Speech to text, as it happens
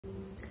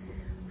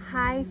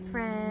Hi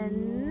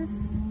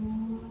friends.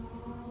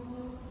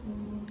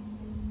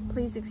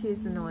 Please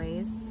excuse the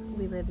noise.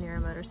 We live near a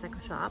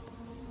motorcycle shop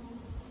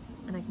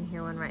and I can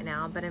hear one right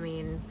now, but I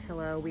mean,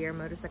 hello, we are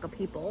motorcycle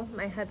people.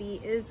 My hubby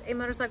is a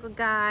motorcycle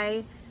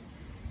guy.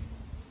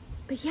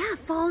 But yeah,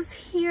 fall's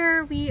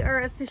here. We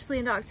are officially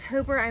into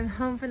October. I'm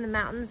home from the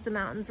mountains. The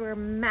mountains were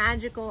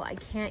magical. I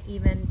can't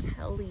even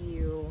tell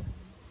you.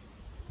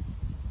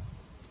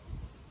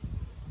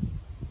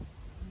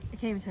 I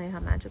can't even tell you how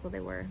magical they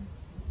were.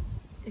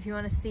 If you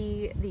want to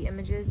see the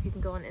images, you can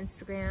go on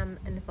Instagram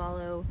and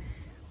follow,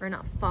 or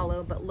not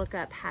follow, but look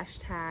up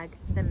hashtag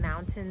the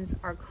mountains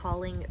are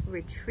calling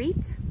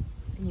retreat,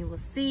 and you will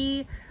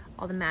see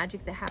all the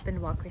magic that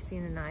happened while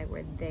Christine and I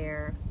were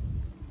there.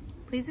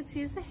 Please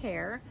excuse the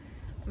hair.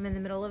 I'm in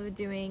the middle of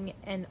doing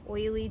an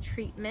oily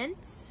treatment.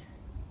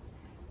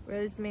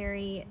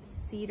 Rosemary,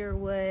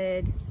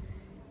 cedarwood,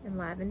 and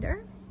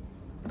lavender.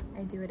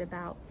 I do it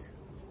about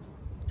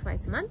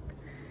twice a month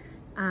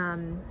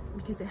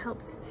because it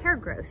helps hair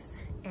growth.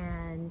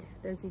 And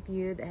those of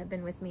you that have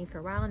been with me for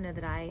a while know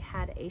that I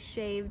had a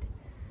shaved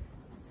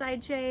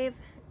side shave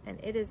and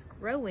it is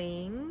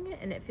growing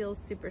and it feels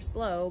super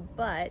slow,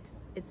 but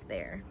it's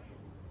there.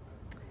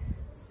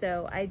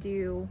 So I've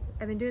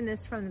been doing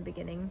this from the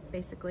beginning,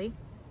 basically.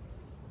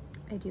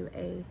 I do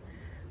a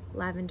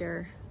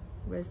lavender,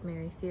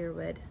 rosemary,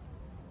 cedarwood.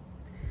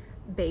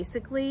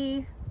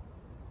 Basically,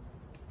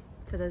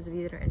 for those of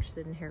you that are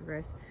interested in hair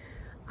growth,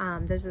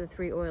 those are the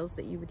 3 oils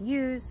that you would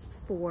use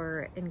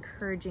for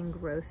encouraging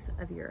growth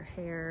of your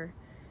hair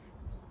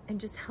and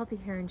just healthy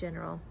hair in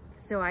general.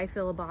 So I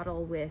fill a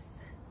bottle with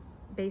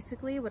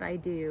basically what I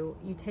do.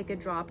 You take a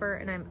dropper,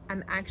 and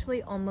I'm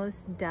actually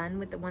almost done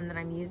with the one that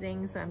I'm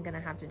using, so I'm gonna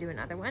have to do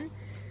another one.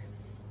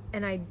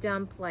 And I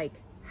dump like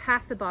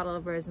half the bottle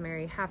of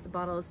rosemary, half the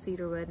bottle of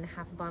cedarwood, and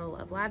half a bottle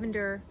of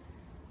lavender,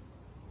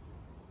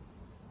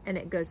 and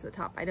it goes to the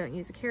top. I don't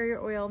use a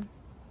carrier oil.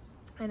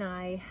 And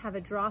I have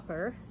a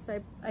dropper, so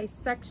I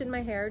section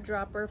my hair,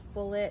 dropper,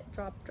 full it,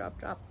 drop,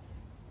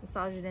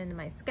 massage it into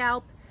my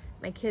scalp.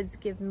 My kids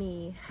give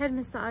me head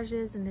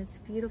massages and it's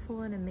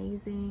beautiful and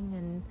amazing,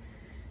 and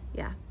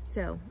yeah,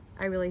 so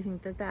I really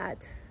think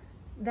that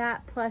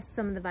plus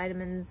some of the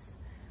vitamins,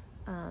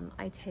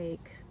 I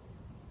take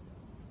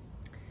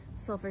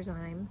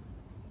sulfurzyme,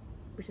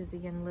 which is a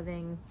Young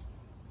Living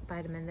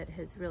vitamin that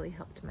has really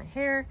helped my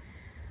hair.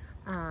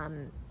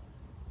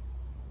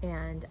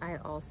 And I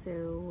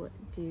also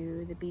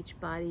do the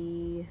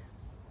Beachbody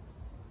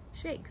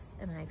shakes,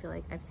 and I feel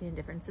like I've seen a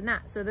difference in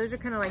that. So those are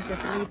kind of like the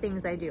 3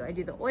 things I do. I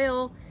do the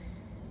oil,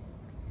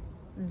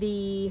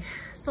 the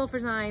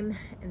sulfurzyme,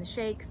 and the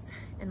shakes,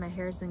 and my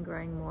hair's been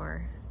growing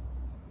more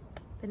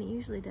than it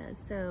usually does.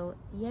 So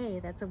yay,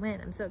 that's a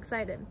win. I'm so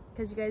excited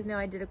because you guys know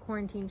I did a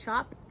quarantine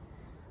chop,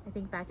 I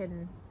think back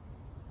in,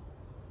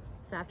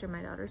 so after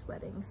my daughter's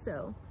wedding.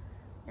 So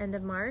end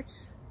of March,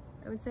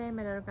 I would say.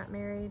 My daughter got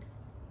married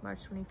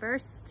March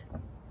 21st,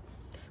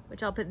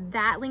 which I'll put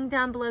that link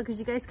down below because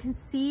you guys can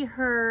see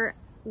her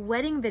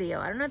wedding video.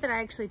 I don't know that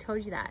I actually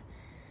told you that.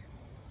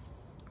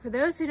 For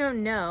those who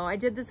don't know, I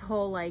did this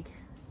whole like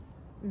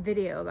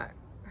video about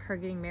her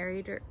getting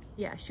married, or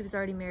yeah, she was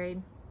already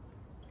married.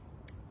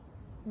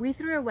 We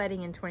threw a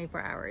wedding in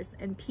 24 hours,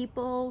 and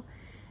people,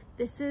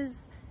 this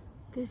is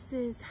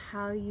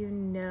how you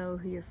know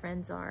who your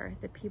friends are.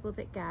 The people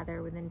that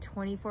gather within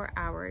 24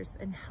 hours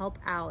and help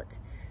out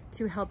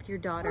to help your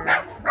daughter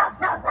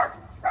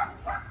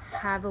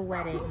have a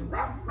wedding.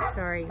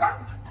 Sorry,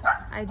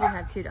 I do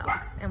have 2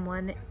 dogs, and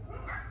one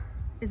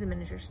is a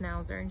miniature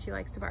schnauzer and she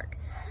likes to bark.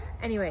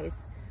 Anyways,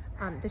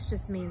 this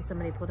just means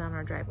somebody pulled down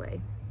our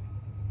driveway.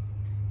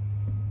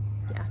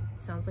 Yeah,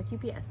 sounds like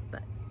UPS,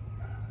 but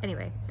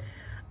anyway.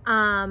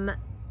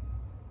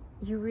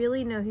 You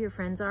really know who your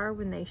friends are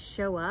when they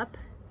show up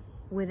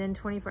within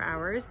 24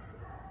 hours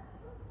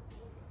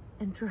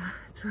and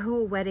throw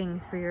a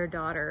wedding for your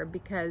daughter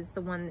because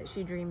the one that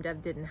she dreamed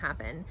of didn't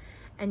happen.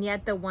 And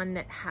yet the one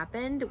that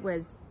happened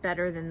was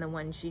better than the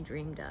one she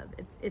dreamed of.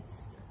 It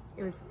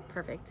was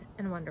perfect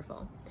and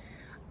wonderful.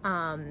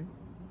 But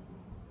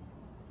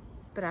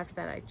after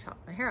that, I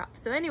chopped my hair off.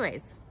 So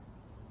anyways,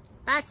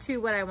 back to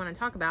what I want to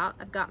talk about.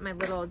 I've got my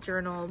little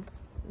journal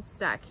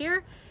stack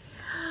here.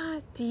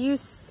 Do you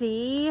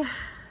see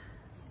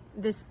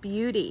this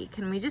beauty?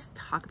 Can we just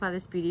talk about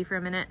this beauty for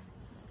a minute?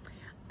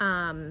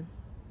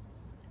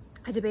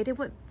 I debated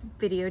what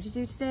video to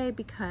do today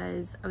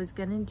because I was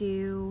gonna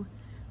do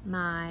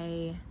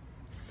my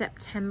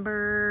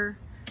September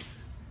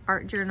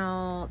art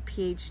journal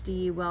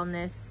PhD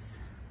wellness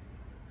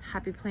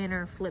happy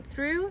planner flip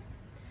through,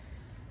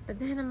 but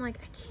then I'm like,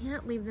 I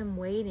can't leave them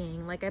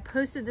waiting. Like, I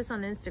posted this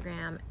on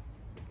Instagram,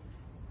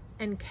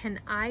 and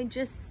can I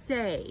just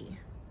say,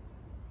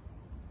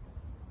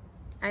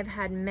 I've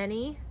had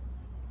many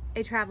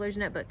a traveler's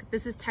notebook.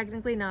 This is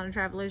technically not a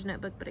traveler's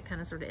notebook, but it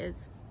kind of sort of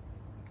is.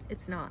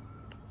 It's not,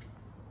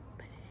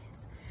 but it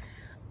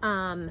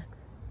is.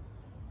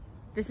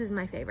 This is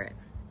my favorite.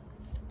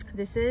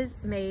 This is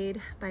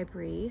made by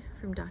Brie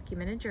from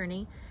Documented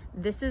Journey.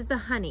 This is the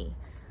honey.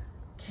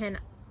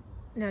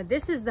 no,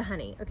 this is the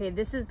honey. Okay,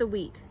 this is the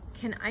wheat.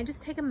 Can I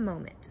just take a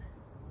moment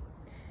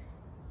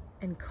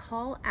and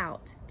call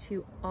out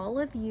to all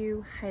of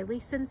you highly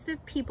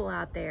sensitive people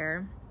out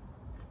there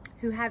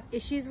who have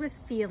issues with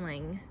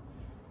feeling?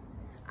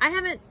 I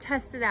haven't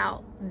tested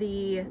out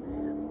the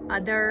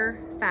other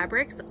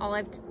fabrics.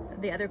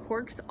 The other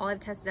corks, all I've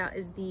tested out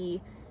is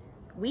the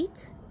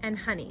wheat and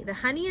honey. The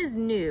honey is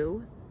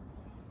new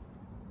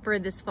for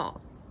this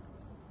fall.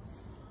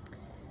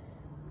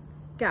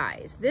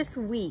 Guys, this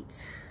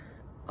wheat,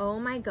 oh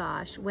my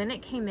gosh, when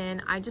it came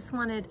in,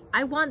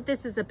 I want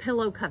this as a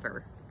pillow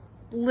cover,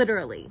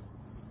 literally.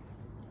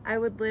 I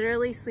would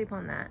literally sleep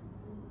on that.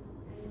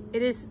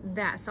 It is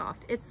that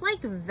soft. It's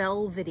like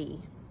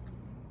velvety,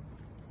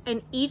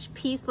 and each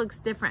piece looks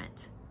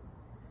different.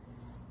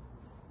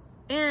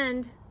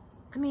 And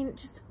I mean,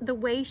 just the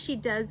way she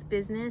does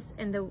business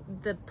and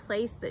the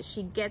place that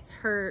she gets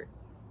her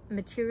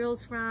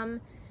materials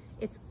from,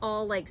 it's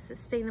all like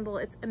sustainable.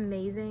 It's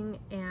amazing.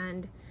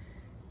 And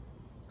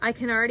I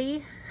can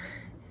already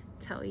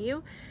tell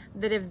you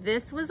that if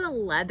this was a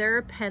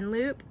leather pen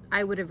loop,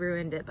 I would have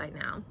ruined it by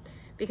now,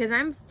 because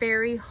I'm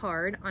very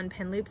hard on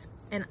pen loops.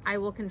 And I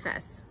will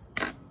confess,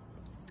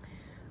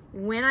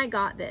 when I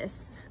got this,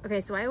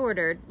 okay, so I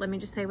ordered, let me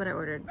just say what I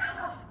ordered.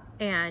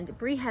 And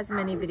Brie has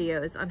many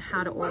videos on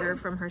how to order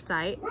from her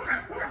site.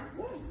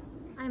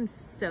 I'm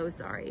so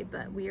sorry,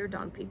 but we are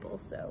dog people,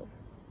 so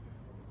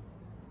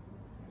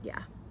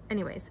yeah.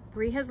 Anyways,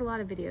 Brie has a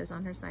lot of videos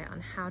on her site on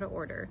how to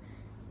order.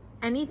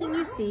 Anything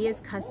you see is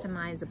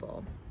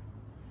customizable.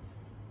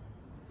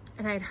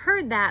 And I'd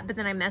heard that, but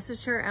then I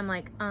messaged her. I'm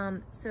like,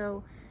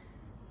 so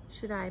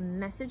should I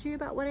message you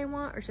about what I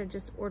want, or should I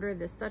just order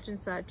this such and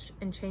such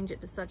and change it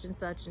to such and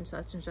such and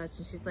such and such?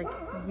 And she's like,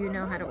 you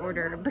know how to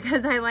order,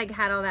 because I like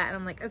had all that. And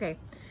I'm like, okay.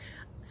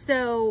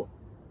 So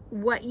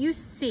what you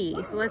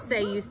see, so let's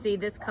say you see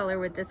this color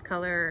with this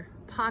color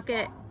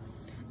pocket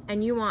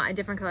and you want a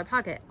different color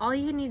pocket. All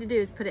you need to do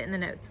is put it in the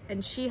notes.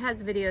 And she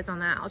has videos on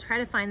that. I'll try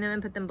to find them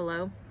and put them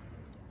below.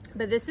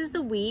 But this is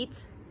the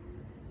wheat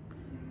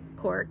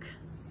cork.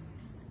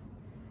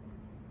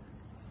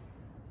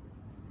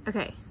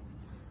 Okay.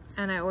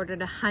 And I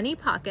ordered a honey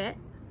pocket.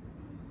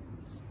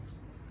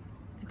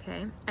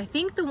 Okay. I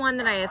think the one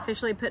that I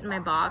officially put in my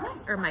box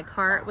or my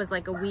cart was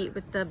like a wheat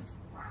with the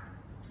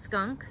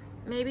skunk,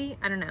 maybe?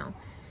 I don't know.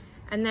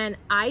 And then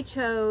I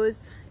chose,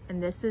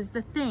 and this is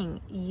the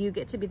thing, you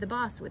get to be the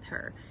boss with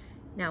her.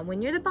 Now,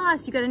 when you're the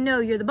boss, you got to know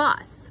you're the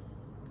boss.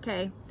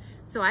 Okay.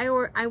 So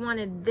I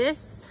wanted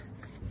this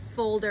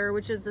folder,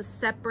 which is a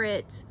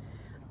separate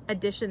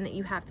addition that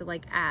you have to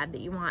like add, that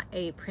you want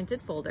a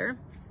printed folder.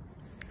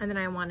 And then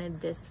I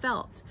wanted this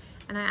felt.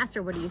 And I asked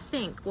her, what do you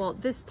think? Well,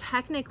 this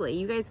technically,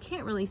 you guys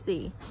can't really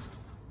see.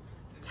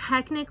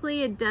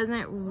 Technically, it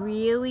doesn't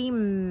really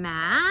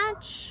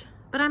match,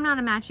 but I'm not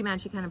a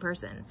matchy-matchy kind of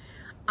person.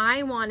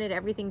 I wanted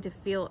everything to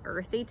feel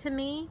earthy to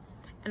me.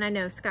 And I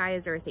know sky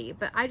is earthy,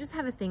 but I just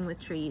have a thing with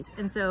trees.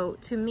 And so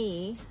to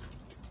me,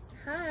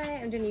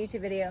 hi, I'm doing a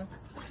YouTube video.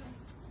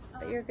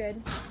 But you're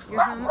good.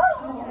 You're home?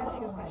 Can I ask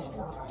you a question?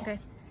 Okay.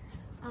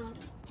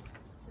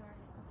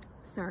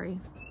 Sorry.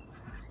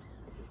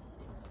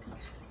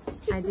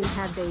 I do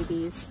have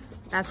babies.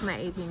 That's my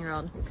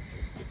 18-year-old.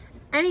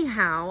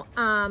 Anyhow,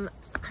 I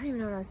don't even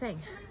know what I was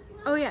saying.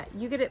 Oh yeah,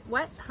 you get it,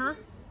 what, huh?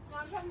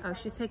 Oh,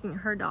 she's taking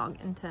her dog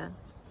into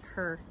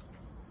her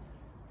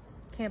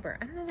camper.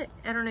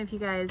 I don't know if you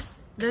guys,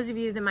 those of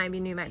you that might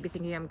be new might be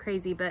thinking I'm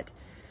crazy, but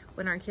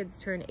when our kids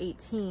turn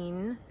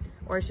 18,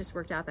 or it's just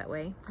worked out that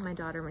way, my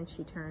daughter, when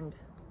she turned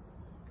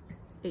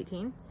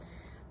 18,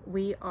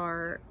 we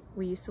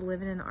used to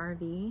live in an RV.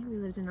 We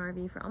lived in an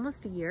RV for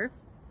almost a year.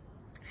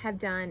 Have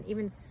done,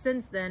 even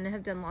since then,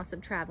 have done lots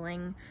of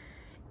traveling,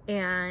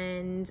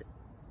 and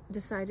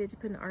decided to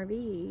put an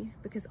RV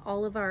because a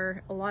lot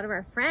of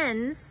our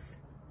friends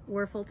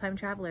were full-time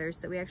travelers.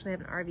 So we actually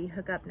have an RV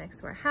hookup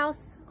next to our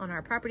house on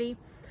our property,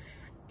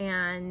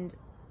 and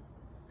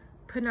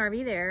put an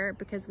RV there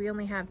because we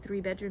only have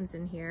 3 bedrooms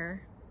in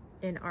here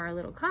in our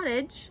little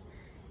cottage.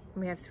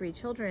 And we have 3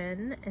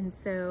 children, and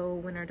so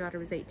when our daughter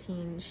was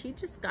 18, she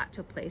just got to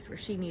a place where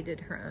she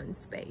needed her own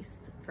space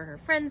for her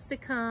friends to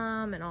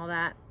come and all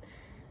that.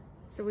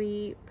 So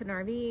we put an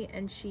RV,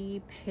 and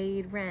she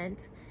paid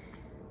rent.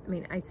 I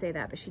mean, I'd say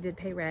that, but she did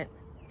pay rent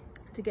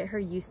to get her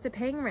used to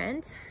paying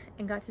rent,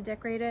 and got to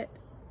decorate it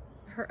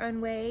her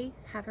own way,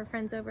 have her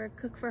friends over,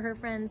 cook for her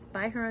friends,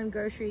 buy her own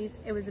groceries.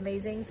 It was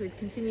amazing. So we've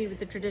continued with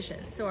the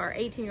tradition. So our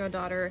 18-year-old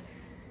daughter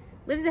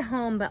lives at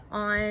home, but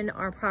on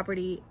our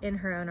property in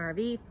her own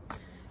RV.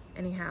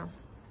 Anyhow,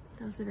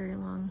 that was a very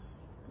long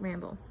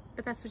ramble,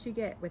 but that's what you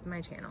get with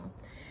my channel.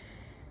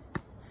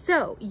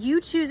 So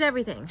you choose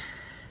everything.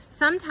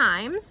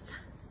 Sometimes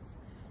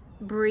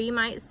Brie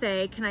might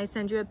say, can I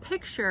send you a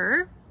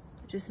picture?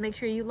 Just make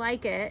sure you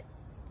like it.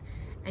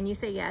 And you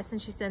say yes,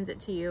 and she sends it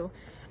to you.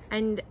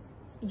 And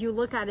you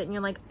look at it and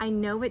you're like, I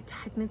know it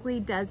technically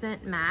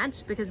doesn't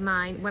match, because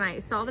mine, when I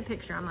saw the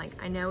picture, I'm like,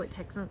 I know it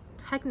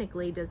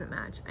technically doesn't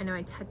match. I know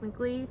I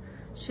technically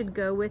should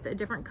go with a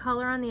different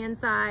color on the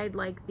inside,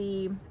 like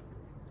the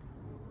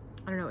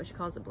I don't know what she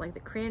calls it, but like the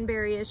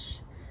cranberry-ish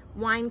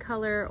wine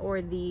color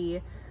or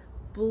the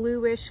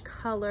bluish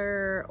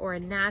color or a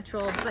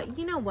natural. But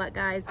you know what,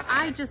 guys?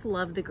 I just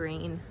love the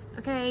green,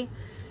 okay?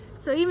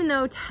 So even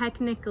though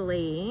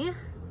technically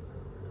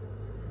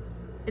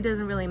it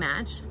doesn't really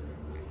match,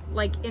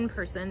 like in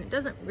person, it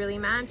doesn't really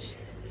match.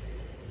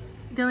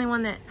 The only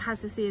one that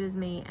has to see it is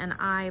me, and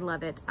I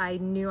love it. I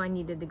knew I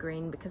needed the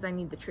green because I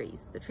need the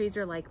trees. The trees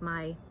are like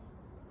my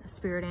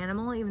spirit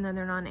animal, even though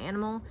they're not an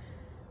animal.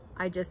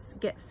 I just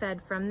get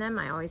fed from them.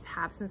 I always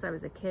have since I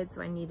was a kid,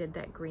 so I needed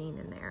that green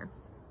in there.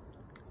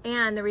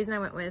 And the reason I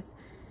went with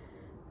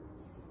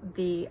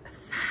the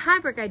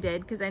fabric I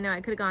did, because I know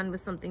I could have gone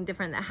with something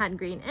different that had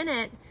green in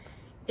it,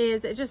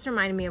 is it just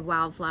reminded me of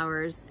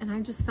wildflowers, and I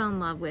just fell in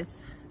love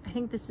with, I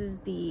think this is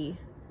the,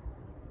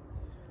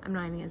 I'm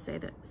not even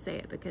gonna say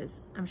it because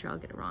I'm sure I'll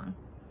get it wrong.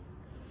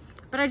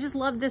 But I just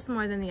love this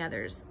more than the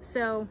others.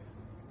 So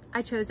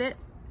I chose it.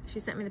 She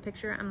sent me the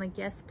picture. I'm like,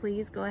 yes,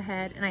 please go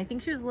ahead. And I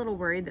think she was a little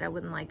worried that I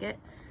wouldn't like it,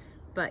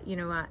 but you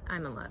know what?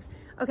 I'm in love.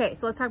 Okay,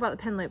 so let's talk about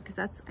the pen loop, because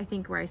that's, I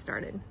think, where I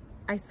started.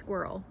 I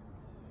squirrel,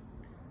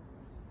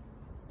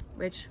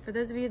 which for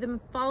those of you that have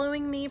been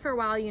following me for a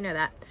while, you know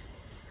that.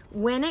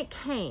 When it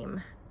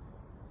came,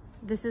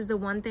 this is the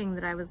one thing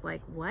that I was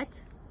like, what?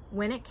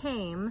 When it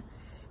came,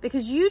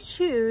 because you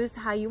choose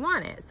how you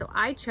want it. So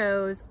I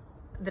chose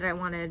that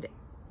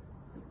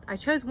I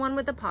chose one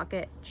with a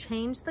pocket,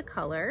 changed the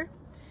color.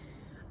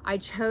 I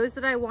chose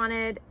that I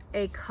wanted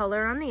a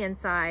color on the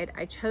inside.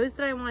 I chose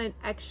that I wanted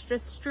extra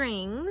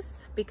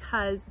strings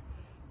because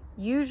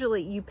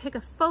usually you pick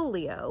a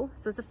folio,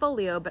 so it's a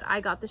folio, but I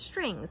got the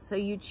strings. So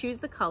you choose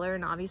the color,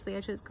 and obviously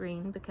I chose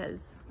green because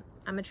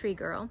I'm a tree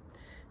girl.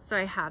 So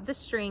I have the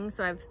strings,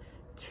 so I have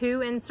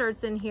 2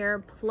 inserts in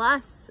here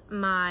plus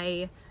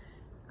my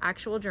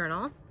actual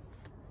journal.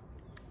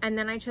 And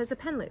then I chose a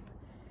pen loop.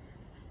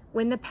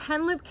 When the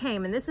pen loop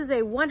came, and this is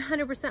a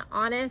 100%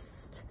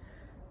 honest,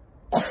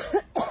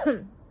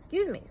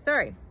 excuse me,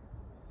 sorry.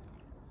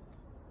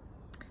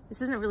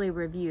 This isn't really a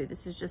review.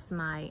 This is just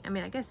my, I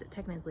mean, I guess it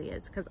technically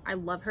is because I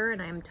love her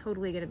and I'm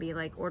totally going to be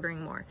like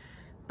ordering more.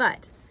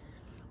 But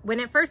when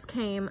it first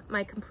came,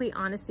 my complete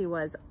honesty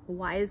was,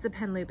 why is the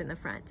pen loop in the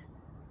front?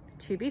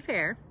 To be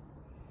fair,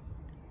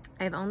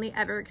 I've only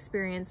ever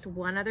experienced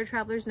one other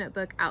traveler's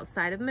notebook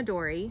outside of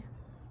Midori,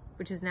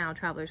 which is now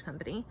Traveler's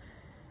Company,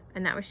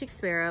 and that was Chic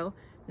Sparrow.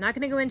 I'm not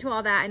going to go into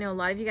all that. I know a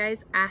lot of you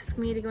guys ask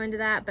me to go into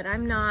that, but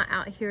I'm not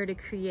out here to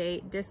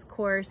create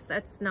discourse.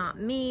 That's not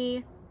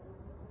me.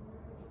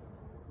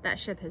 That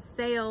ship has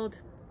sailed.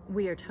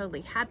 We are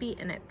totally happy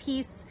and at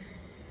peace.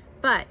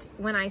 But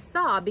when I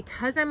saw,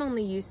 because I'm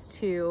only used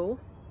to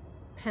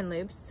pen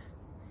loops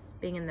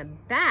being in the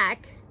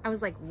back, I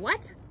was like,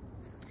 what?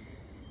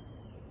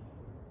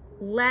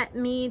 Let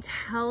me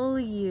tell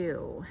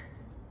you,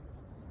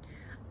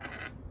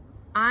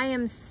 I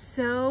am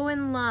so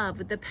in love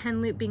with the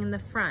pen loop being in the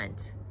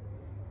front.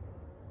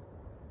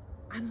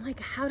 I'm like,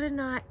 how did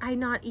I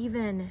not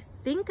even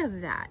think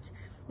of that?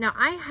 Now,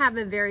 I have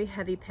a very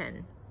heavy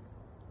pen,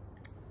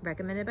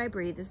 recommended by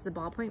Brie. This is the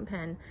ballpoint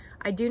pen.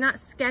 I do not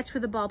sketch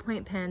with a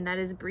ballpoint pen. That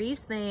is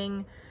Brie's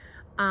thing.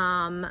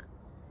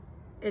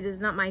 It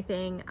is not my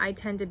thing. I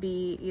tend to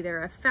be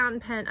either a fountain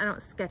pen. I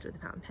don't sketch with a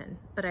fountain pen,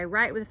 but I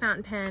write with a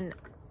fountain pen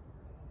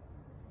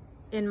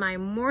in my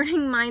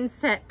morning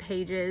mindset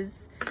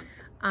pages.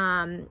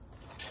 When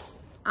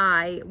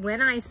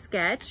I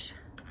sketch,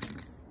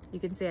 you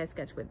can see I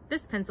sketch with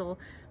this pencil,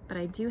 but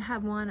I do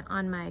have one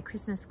on my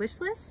Christmas wish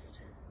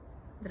list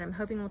that I'm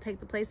hoping will take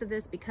the place of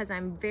this because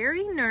I'm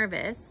very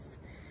nervous.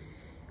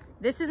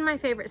 This is my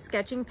favorite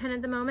sketching pen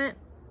at the moment,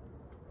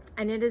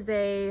 and it is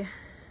a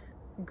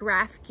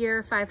Graph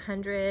Gear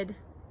 500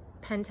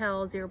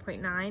 Pentel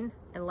 0.9.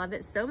 I love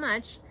it so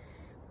much,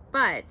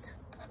 but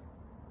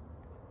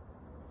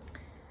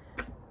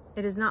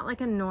it is not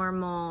like a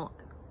normal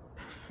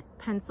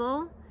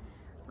pencil.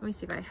 Let me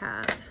see if I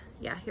have,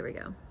 yeah, here we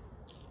go.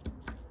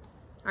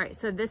 All right,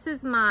 so this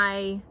is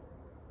my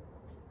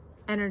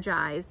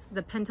Energize,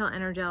 the Pentel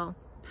Energigel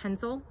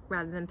pencil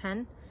rather than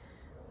pen.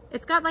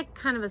 It's got like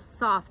kind of a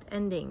soft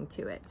ending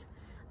to it.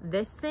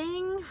 This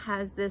thing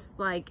has this,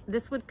 like,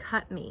 this would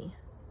cut me.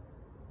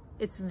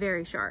 It's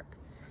very sharp.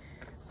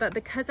 But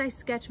because I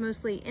sketch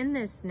mostly in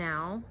this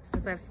now,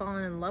 since I've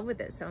fallen in love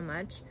with it so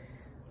much,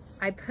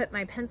 I put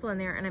my pencil in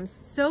there and I'm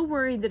so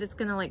worried that it's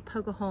gonna like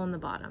poke a hole in the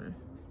bottom.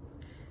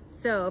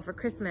 So for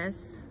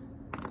Christmas,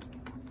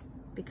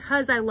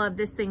 because I love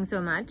this thing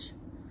so much,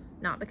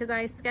 not because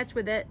I sketch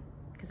with it,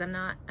 because I'm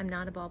not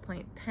a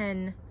ballpoint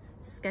pen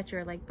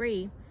sketcher like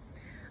Brie.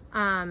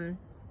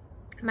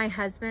 My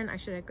husband, I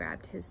should have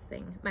grabbed his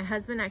thing. My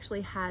husband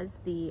actually has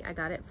the, I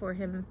got it for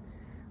him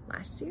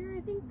last year,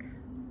 I think.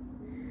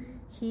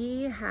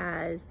 He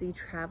has the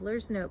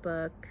Traveler's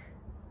Notebook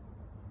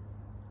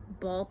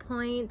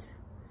ballpoint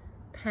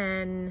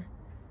pen,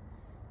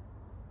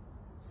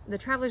 the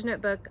Traveler's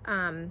Notebook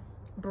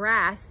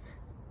brass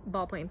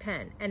ballpoint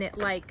pen, and it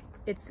like,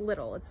 it's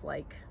little, it's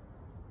like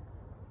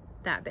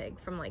that big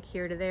from like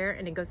here to there,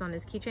 and it goes on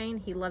his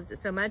keychain. He loves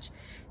it so much,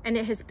 and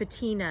it has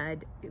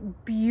patinaed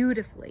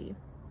beautifully.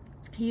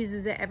 He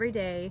uses it every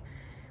day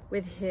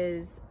with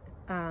his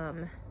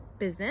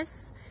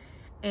business.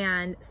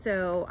 And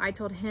so I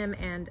told him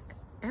and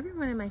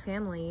everyone in my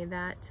family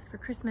that for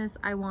Christmas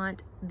I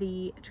want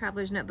the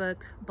Traveler's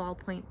Notebook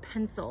ballpoint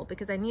pencil,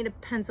 because I need a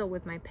pencil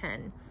with my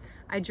pen.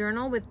 I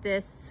journal with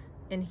this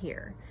in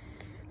here.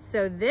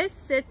 So this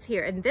sits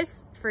here, and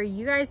this, for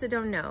you guys that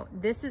don't know,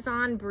 this is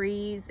on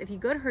Brie's. If you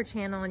go to her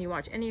channel and you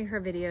watch any of her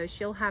videos,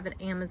 she'll have an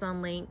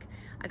Amazon link.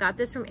 I got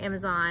this from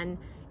Amazon.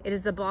 It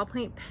is the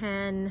ballpoint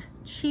pen,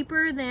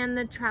 cheaper than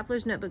the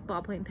Traveler's Notebook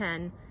ballpoint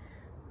pen,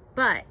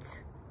 but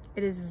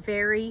it is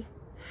very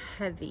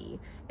heavy.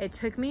 It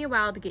took me a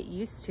while to get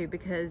used to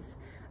because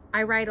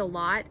I write a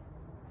lot.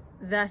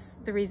 Thus,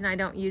 the reason I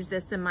don't use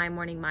this in my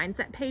morning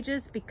mindset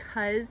pages,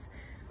 because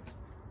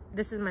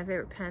this is my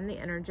favorite pen, the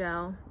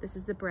Energel. This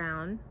is the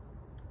brown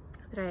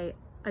that I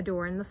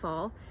adore in the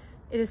fall.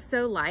 It is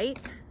so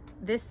light.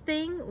 This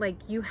thing, like,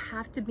 you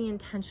have to be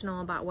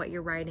intentional about what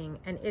you're writing,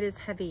 and it is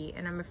heavy,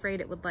 and I'm afraid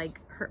it would like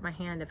hurt my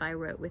hand if I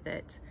wrote with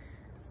it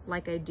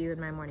like I do in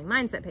my morning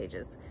mindset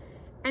pages.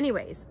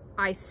 Anyways,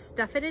 I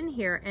stuff it in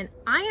here, and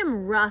I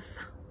am rough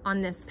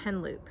on this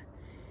pen loop.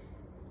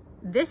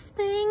 This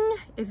thing,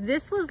 if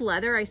this was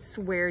leather, I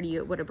swear to you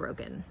it would have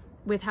broken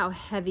with how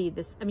heavy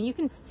this, I mean, you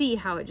can see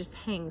how it just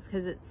hangs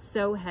because it's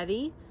so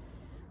heavy,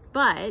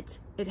 but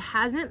it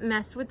hasn't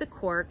messed with the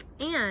cork.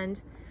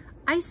 And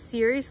I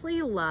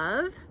seriously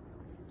love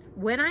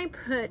when I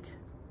put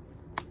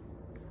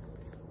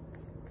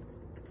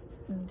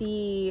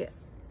the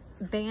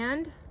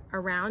band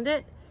around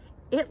it,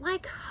 it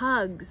like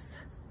hugs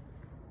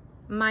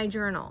my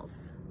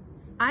journals.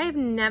 I've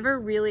never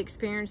really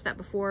experienced that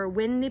before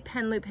when the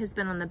pen loop has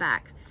been on the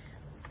back.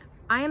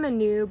 I am a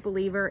new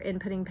believer in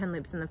putting pen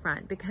loops in the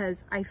front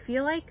because I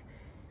feel like,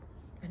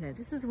 I know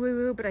this is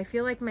woo-woo, but I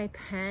feel like my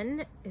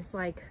pen is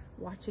like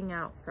watching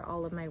out for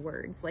all of my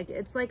words. Like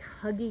it's like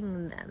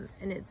hugging them,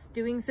 and it's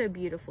doing so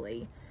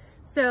beautifully.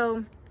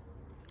 So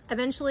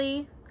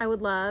eventually I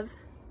would love,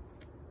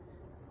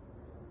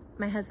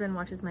 my husband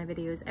watches my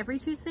videos every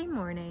Tuesday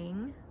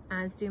morning,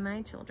 as do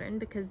my children,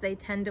 because they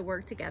tend to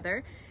work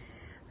together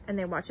and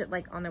they watch it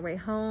like on their way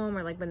home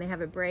or like when they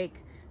have a break.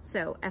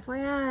 So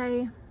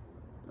FYI,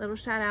 little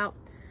shout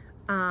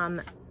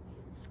out.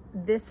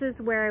 This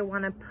is where I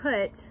want to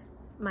put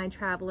my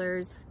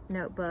Traveler's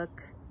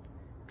Notebook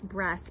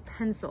brass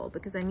pencil,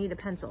 because I need a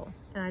pencil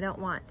and I don't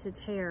want to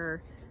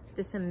tear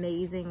this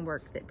amazing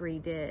work that Brie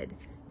did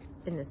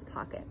in this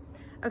pocket.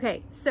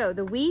 Okay, so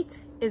the wheat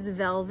is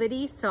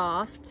velvety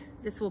soft.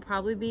 This will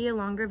probably be a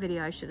longer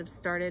video. I should have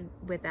started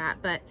with that,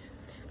 but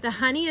the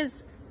honey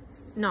is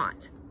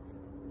not.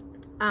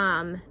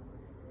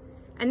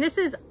 And this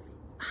is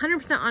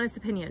 100% honest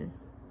opinion.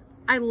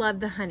 I love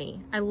the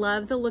honey. I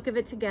love the look of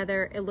it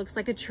together. It looks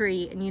like a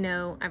tree, and you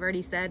know, I've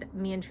already said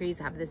me and trees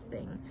have this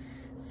thing.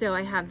 So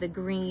I have the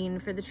green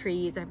for the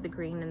trees. I have the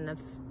green in the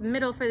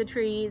middle for the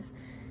trees.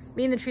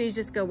 Me and the trees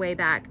just go way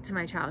back to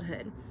my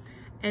childhood.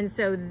 And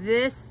so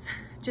this,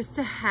 just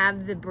to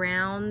have the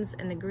browns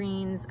and the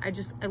greens,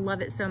 I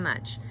love it so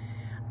much.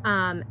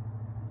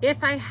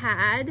 If I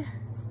had,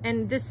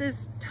 and this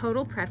is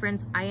total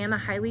preference, I am a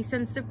highly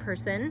sensitive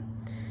person.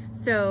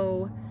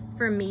 So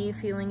for me,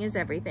 feeling is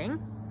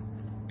everything.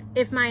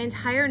 If my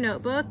entire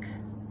notebook,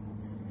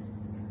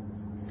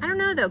 I don't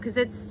know though, because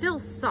it's still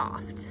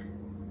soft,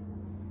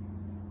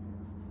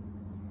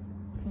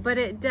 but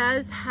it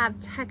does have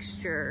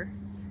texture.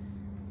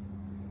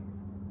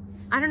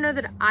 I don't know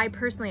that I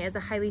personally, as a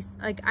highly,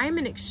 like, I'm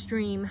an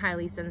extreme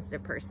highly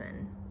sensitive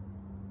person.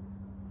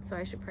 So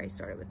I should probably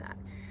start it with that.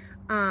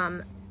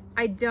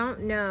 I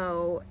don't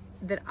know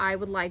that I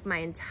would like my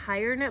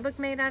entire notebook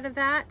made out of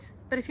that,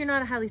 but if you're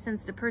not a highly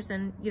sensitive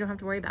person, you don't have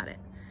to worry about it.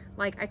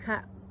 Like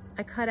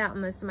I cut out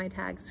most of my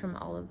tags from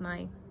all of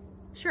my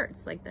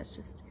shirts. Like that's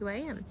just who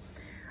I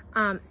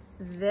am.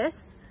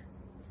 This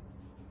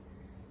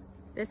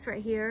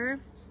right here,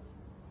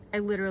 I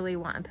literally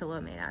want a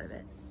pillow made out of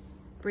it.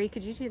 Brie,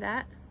 could you do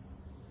that?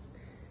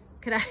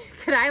 Could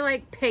I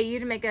like pay you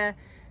to make a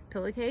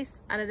pillowcase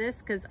out of this?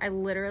 Because I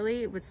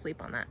literally would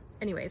sleep on that.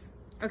 Anyways,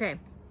 okay.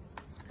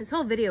 This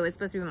whole video is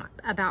supposed to be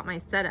about my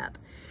setup.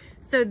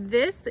 So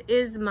this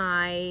is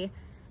my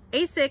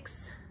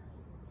A6,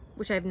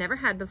 which I've never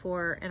had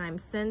before, and I'm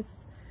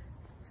since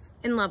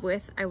in love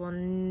with. I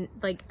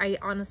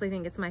honestly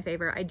think it's my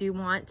favorite. I do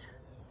want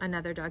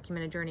another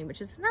Documented Journey,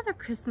 which is another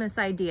Christmas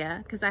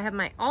idea, because I have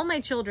all my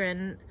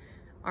children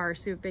are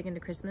super big into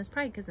Christmas,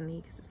 probably because of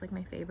me, because it's like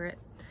my favorite.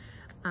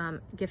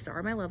 Gifts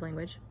are my love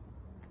language.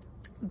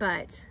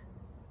 But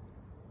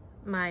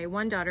my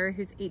one daughter,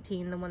 who's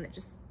 18, the one that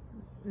just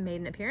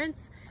made an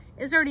appearance,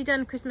 is already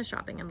done Christmas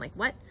shopping. I'm like,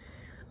 what?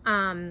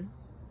 So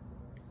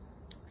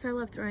I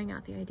love throwing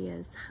out the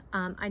ideas.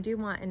 I do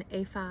want an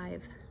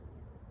A5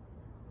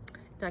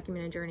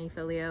 Documented Journey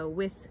folio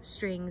with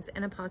strings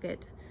and a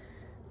pocket,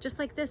 just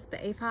like this,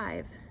 but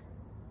A5.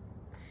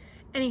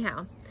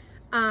 Anyhow,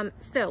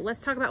 So let's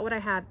talk about what I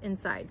have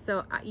inside.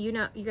 So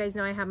you guys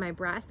know I have my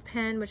brass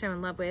pen, which I'm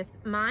in love with.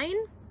 Mine,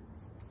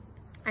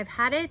 I've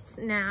had it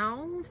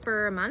now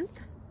for a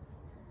month.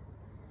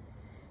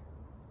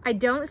 I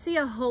don't see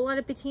a whole lot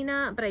of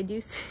patina, but I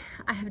do see,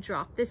 I have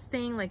dropped this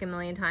thing like a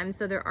million times.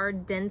 So there are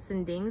dents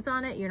and dings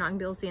on it. You're not gonna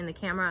be able to see in the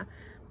camera,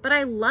 but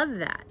I love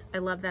that. I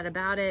love that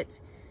about it.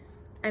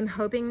 I'm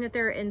hoping that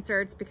there are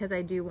inserts because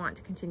I do want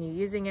to continue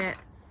using it.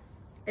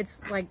 It's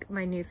like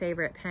my new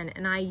favorite pen,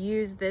 and I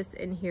use this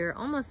in here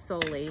almost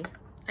solely.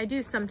 I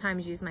do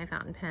sometimes use my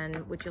fountain pen,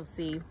 which you'll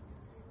see.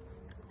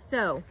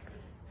 So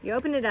you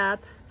open it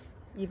up,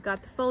 you've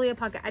got the folio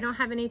pocket. I don't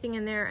have anything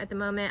in there at the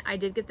moment. I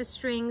did get the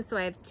strings, so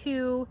I have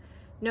 2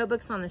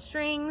 notebooks on the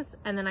strings,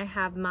 and then I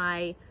have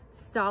my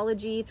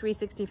Stology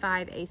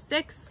 365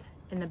 A6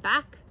 in the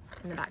back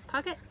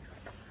pocket.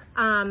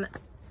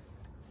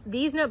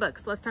 These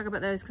notebooks, let's talk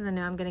about those because I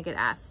know I'm gonna get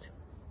asked.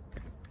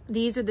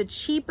 These are the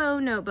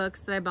cheapo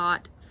notebooks that I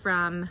bought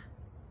from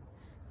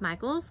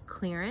Michael's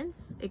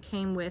clearance. It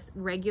came with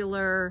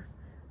regular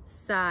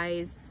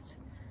sized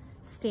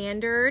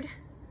standard,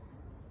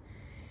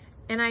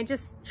 and I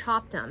just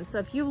chopped them. So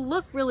if you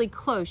look really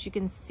close, you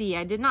can see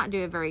I did not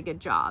do a very good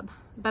job,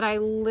 but I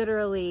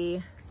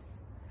literally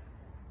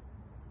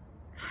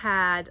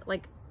had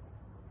like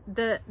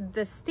the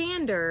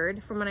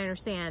standard, from what I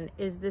understand,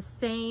 is the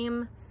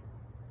same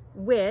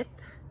width,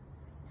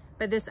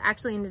 but this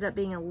actually ended up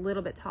being a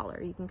little bit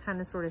taller. You can kind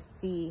of sort of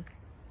see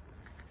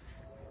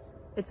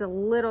it's a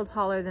little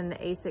taller than the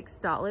A6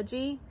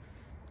 Stology.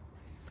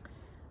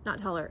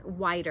 Not taller,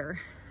 wider.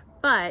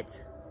 But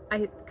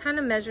I kind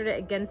of measured it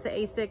against the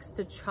A6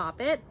 to chop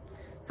it.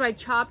 So I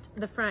chopped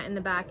the front and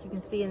the back. You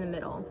can see in the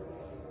middle.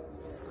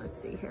 Let's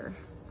see here.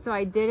 So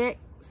I did it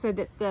so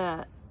that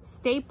the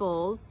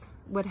staples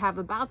would have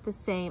about the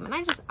same, and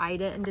I just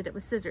eyed it and did it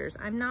with scissors.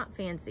 I'm not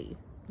fancy.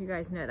 You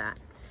guys know that.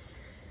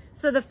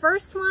 So the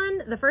first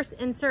one, the first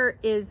insert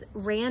is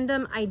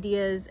random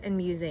ideas and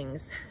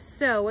musings.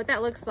 So what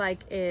that looks like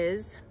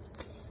is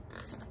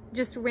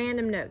just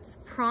random notes,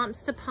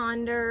 prompts to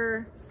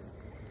ponder,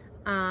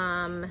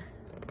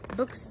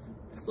 books,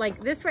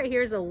 like this right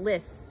here is a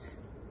list.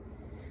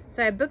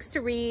 So I have books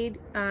to read,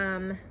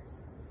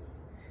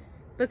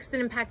 books that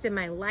impacted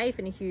my life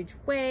in a huge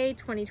way,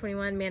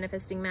 2021,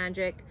 manifesting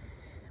magic,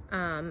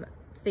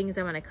 things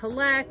I want to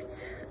collect.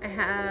 I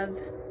have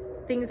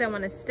things I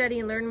want to study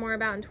and learn more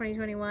about in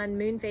 2021,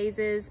 moon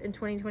phases in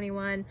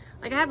 2021.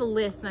 Like I have a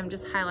list and I'm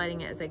just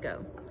highlighting it as I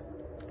go.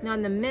 Now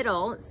in the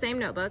middle, same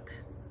notebook,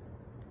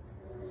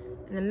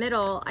 in the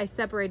middle, I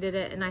separated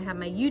it and I have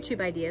my YouTube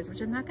ideas,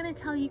 which I'm not going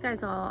to tell you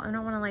guys all. I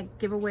don't want to like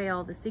give away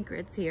all the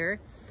secrets here,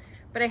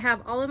 but I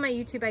have all of my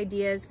YouTube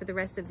ideas for the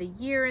rest of the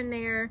year in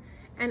there.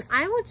 And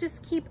I will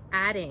just keep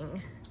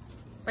adding.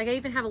 Like I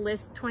even have a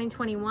list,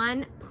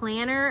 2021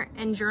 planner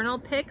and journal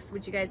pics,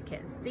 which you guys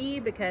can't see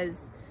because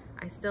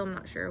I still am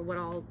not sure what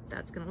all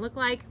that's gonna look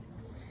like,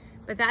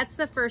 but that's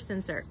the first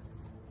insert.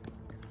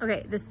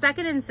 Okay, the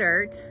second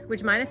insert,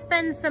 which might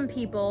offend some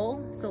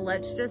people, so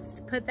let's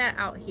just put that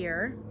out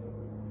here.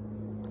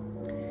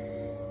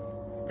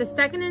 The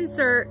second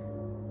insert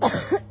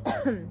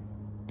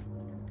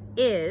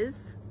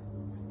is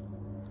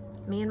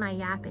me and my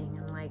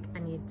yapping. I'm like, I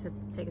need to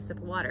take a sip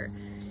of water.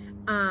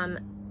 I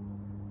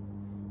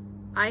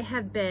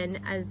have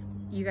been, as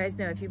you guys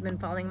know, if you've been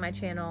following my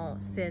channel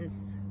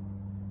since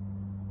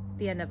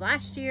the end of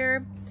last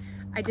year,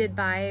 I did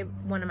buy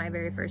one of my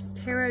very first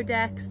tarot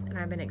decks and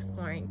I've been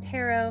exploring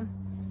tarot.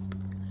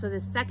 So the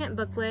second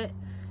booklet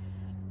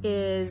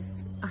is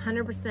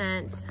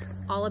 100%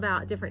 all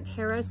about different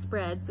tarot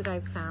spreads that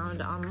I've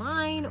found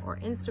online or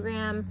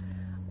Instagram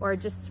or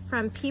just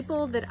from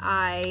people that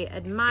I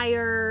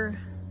admire.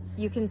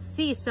 You can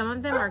see some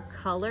of them are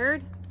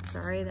colored.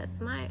 Sorry, that's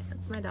my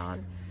dog.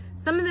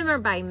 Some of them are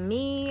by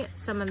me,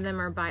 some of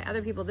them are by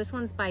other people. This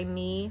one's by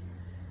me,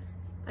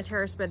 a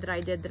tarot spread that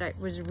I did that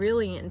was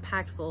really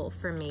impactful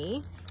for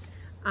me.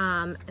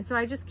 And so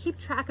I just keep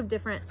track of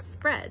different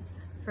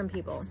spreads from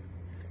people.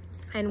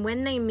 And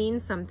when they mean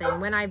something,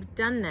 when I've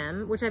done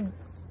them, which I've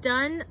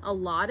done a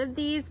lot of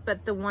these,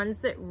 but the ones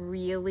that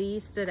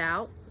really stood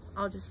out,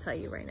 I'll just tell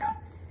you right now.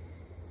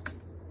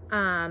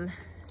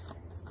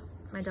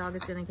 My dog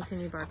is gonna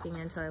continue barking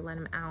until I let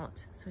him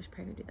out, so I should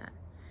probably do that.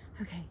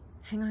 Okay,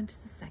 hang on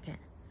just a second.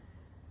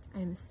 I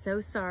am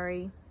so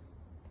sorry.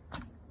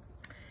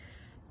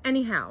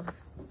 Anyhow,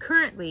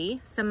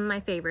 currently, some of my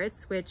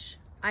favorites, which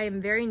I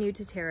am very new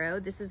to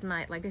tarot. This is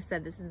my, like I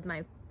said, this is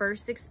my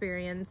first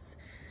experience.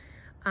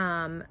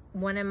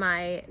 One of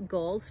my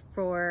goals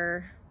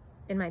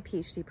in my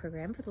PhD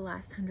program for the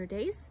last 100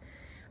 days,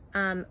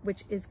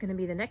 which is gonna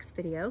be the next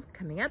video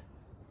coming up,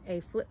 a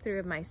flip through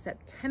of my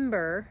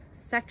September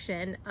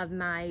section of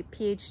my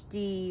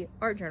PhD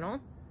art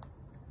journal.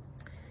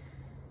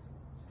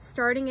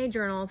 Starting a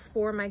journal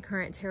for my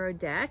current tarot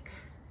deck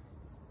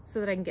so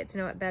that I can get to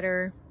know it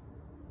better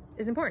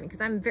is important because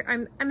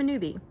I'm a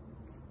newbie.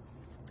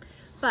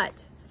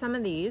 But some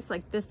of these,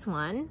 like this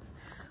one,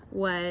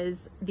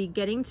 was the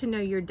Getting to Know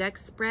Your Deck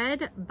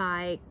spread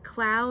by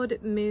Cloud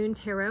Moon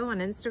Tarot on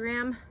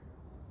Instagram.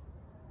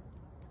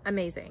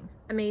 Amazing,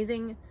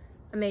 amazing,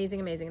 amazing,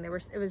 amazing. It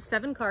was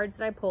 7 cards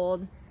that I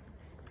pulled.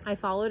 I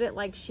followed it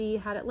like she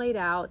had it laid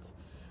out.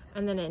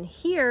 And then in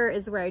here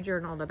is where I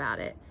journaled about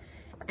it.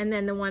 And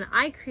then the one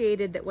I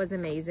created that was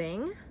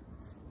amazing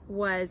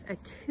was a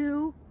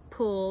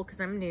 2-pull, because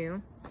I'm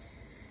new.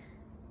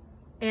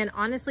 And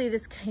honestly,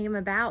 this came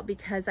about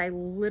because I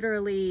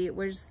literally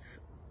was,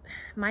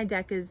 my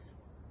deck is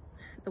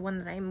the one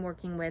that I'm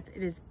working with.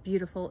 It is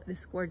beautiful, it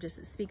is gorgeous,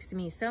 it speaks to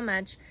me so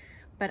much,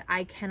 but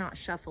I cannot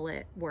shuffle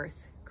it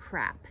worth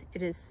crap.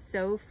 It is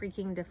so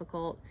freaking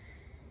difficult,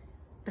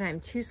 but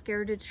I'm too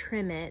scared to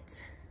trim it.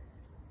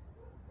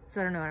 So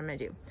I don't know what I'm gonna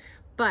do.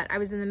 But I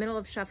was in the middle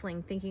of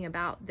shuffling thinking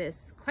about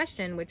this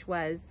question, which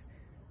was,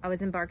 I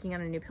was embarking on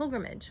a new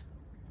pilgrimage.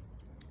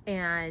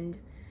 And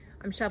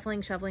I'm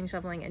shuffling,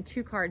 and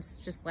 2 cards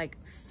just like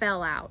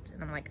fell out.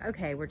 And I'm like,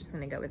 okay, we're just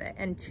gonna go with it.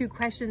 And 2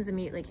 questions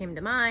immediately came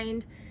to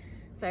mind.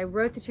 So I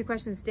wrote the 2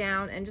 questions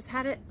down and just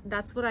had it,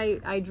 that's what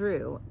I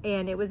drew.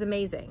 And it was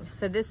amazing.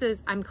 So this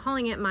is, I'm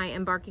calling it my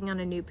Embarking on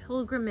a New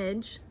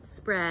Pilgrimage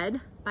spread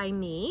by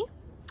me.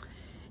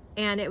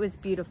 And it was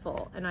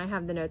beautiful. And I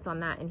have the notes on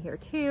that in here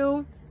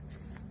too,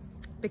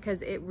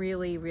 because it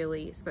really,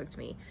 really spoke to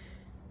me.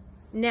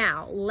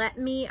 Now,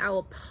 I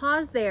will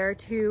pause there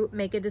to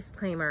make a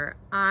disclaimer.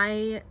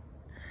 I'm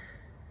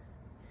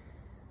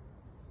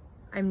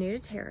new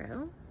to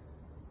tarot.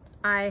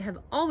 I have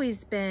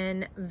always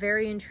been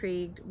very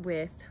intrigued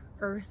with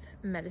earth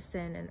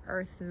medicine and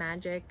earth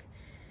magic.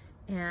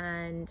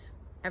 And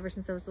ever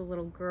since I was a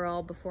little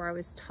girl, before I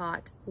was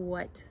taught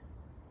what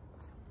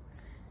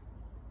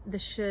the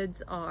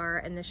shoulds are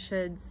and the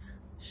shoulds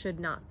should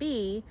not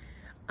be,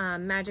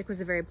 magic was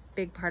a very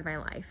big part of my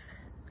life.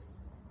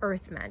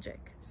 Earth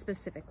magic,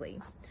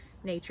 specifically.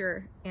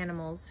 Nature,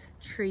 animals,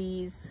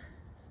 trees.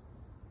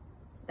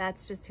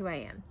 That's just who I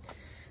am.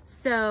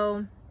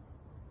 So,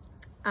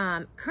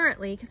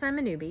 currently, because I'm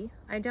a newbie,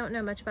 I don't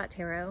know much about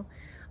tarot.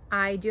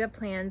 I do have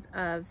plans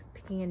of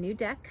picking a new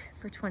deck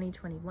for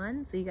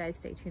 2021, so you guys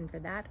stay tuned for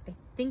that. I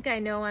think I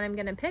know what I'm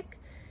gonna pick,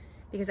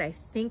 because I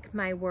think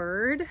my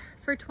word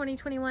for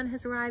 2021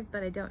 has arrived,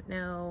 but I don't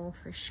know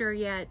for sure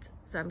yet.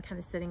 So I'm kind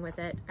of sitting with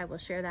it. I will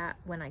share that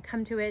when I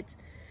come to it.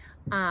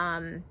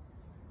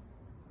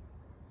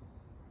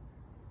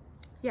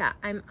 Yeah,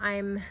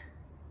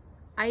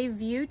 I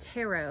view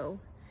tarot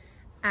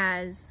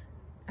as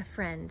a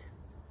friend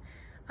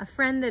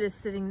that is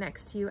sitting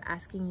next to you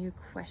asking you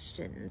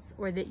questions,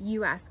 or that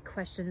you ask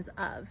questions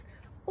of,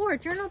 or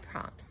journal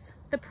prompts.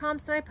 The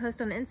prompts that I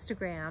post on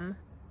Instagram,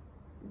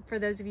 for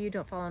those of you who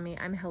don't follow me,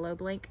 I'm hello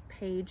blank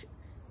page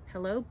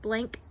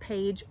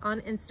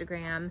on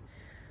Instagram.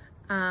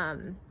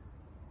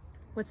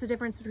 What's the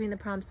difference between the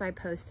prompts I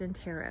post and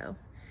tarot?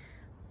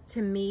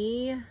 To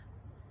me,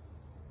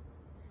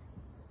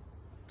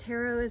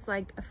 tarot is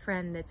like a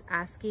friend that's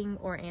asking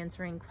or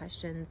answering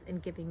questions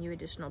and giving you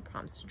additional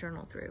prompts to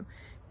journal through.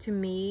 To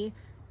me,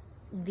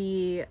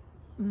 the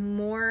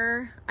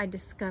more I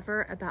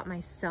discover about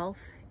myself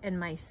and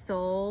my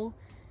soul,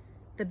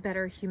 the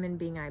better human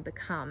being I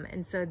become.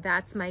 And so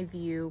that's my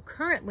view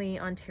currently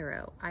on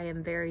tarot. I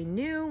am very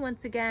new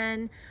once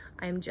again.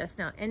 I'm just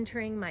now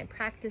entering my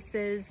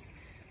practices,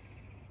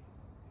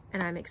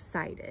 and I'm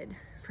excited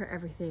for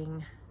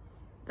everything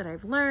that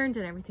I've learned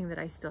and everything that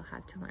I still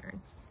have to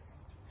learn.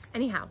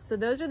 Anyhow, so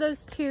those are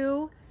those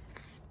 2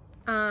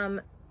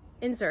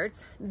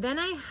 inserts. Then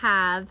I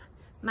have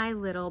my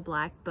little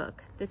black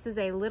book. This is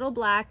a little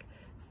black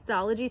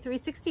Stology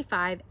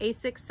 365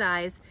 A6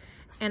 size,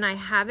 and I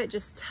have it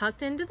just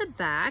tucked into the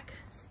back.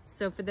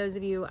 So for those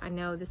of you, I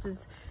know this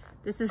is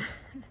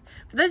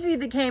for those of you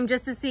that came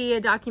just to see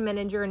a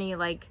documented journey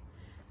like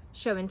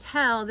show and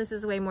tell, this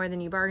is way more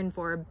than you bargained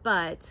for,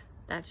 but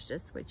that's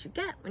just what you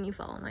get when you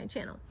follow my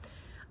channel.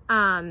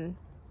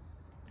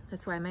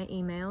 That's why my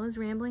email is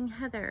Rambling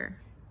Heather,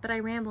 but I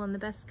ramble in the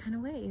best kind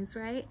of ways,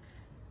 right?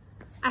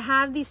 I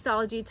have the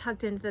Stology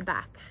tucked into the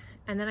back,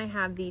 and then I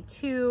have the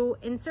 2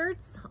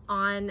 inserts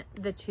on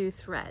the 2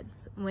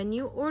 threads. When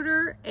you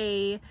order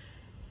a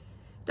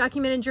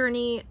documented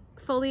journey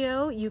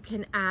folio, you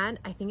can add,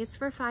 I think it's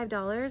for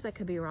 $5, I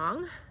could be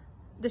wrong,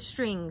 the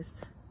strings.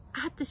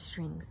 Add the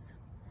strings.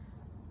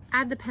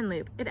 Add the pen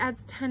loop. It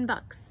adds 10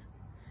 bucks.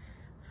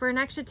 For an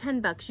extra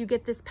 10 bucks, you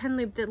get this pen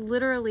loop that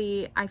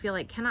literally, I feel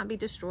like, cannot be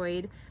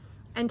destroyed,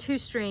 and 2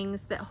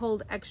 strings that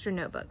hold extra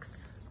notebooks.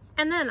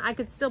 And then I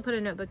could still put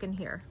a notebook in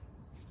here.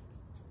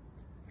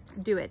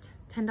 Do it.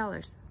 $10.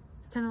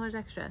 It's $10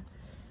 extra.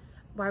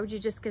 Why would you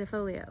just get a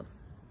folio?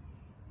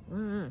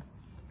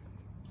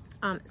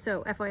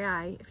 So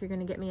FYI, if you're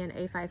gonna get me an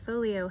A5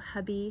 folio,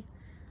 hubby,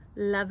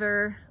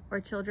 lover, or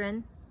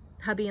children,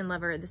 hubby and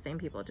lover are the same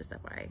people, just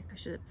FYI. I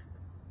should have,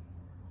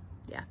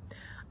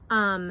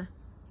 yeah.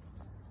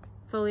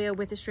 Folio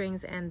with the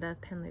strings and the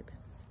pen loop.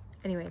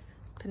 Anyways,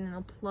 putting in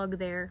a plug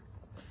there.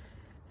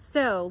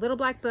 So, Little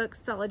Black Book,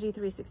 Stology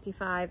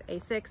 365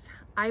 A6.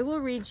 I will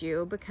read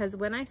you, because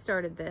when I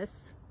started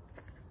this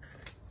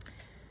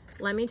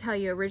let me tell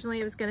you, originally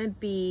it was going to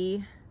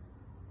be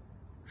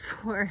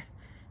for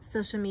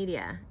social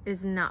media. It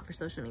is not for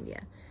social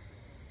media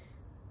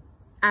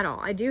at all.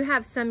 I do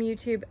have some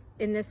YouTube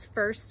in this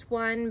first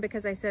one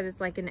because I said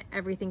it's like an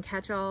everything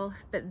catch-all,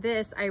 but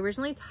this I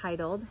originally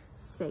titled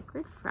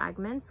Sacred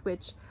Fragments,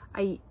 which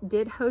I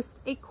did host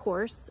a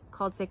course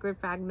called Sacred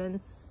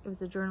Fragments. It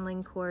was a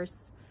journaling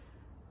course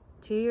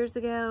 2 years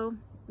ago.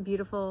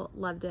 Beautiful,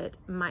 loved it.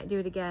 Might do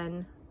it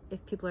again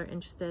if people are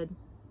interested.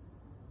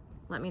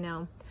 Let me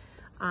know.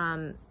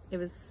 It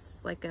was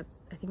like I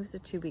think it was a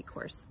 2-week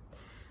course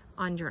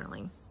on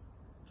journaling.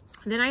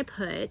 Then I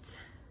put,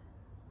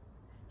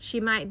 she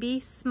might be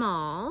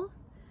small.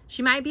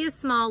 She might be a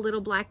small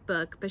little black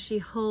book, but she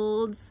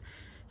holds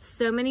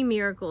so many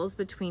miracles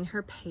between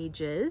her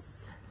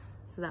pages.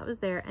 So that was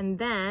there. And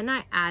then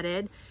I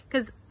added,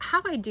 because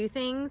how I do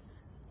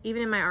things,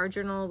 even in my art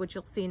journal, which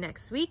you'll see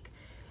next week,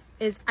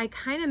 is I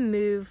kind of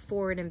move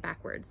forward and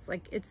backwards.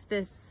 Like it's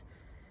this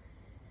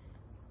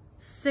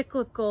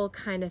cyclical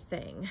kind of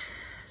thing.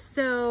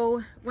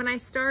 So when I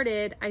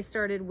started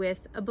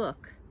with a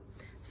book.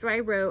 So I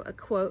wrote a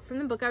quote from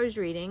the book I was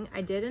reading.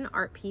 I did an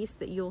art piece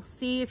that you'll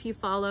see if you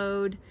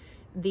followed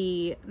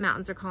the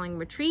Mountains Are Calling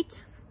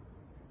retreat.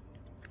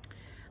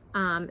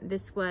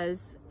 This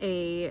was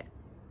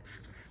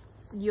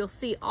you'll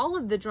see all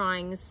of the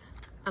drawings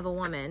of a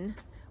woman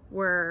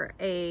were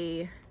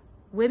a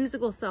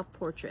whimsical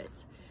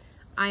self-portrait.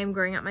 I am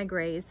growing out my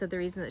grays, so the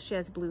reason that she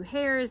has blue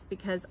hair is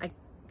because I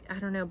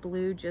don't know,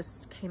 blue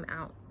just came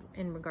out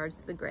in regards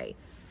to the gray.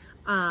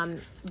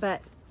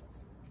 But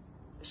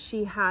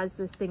she has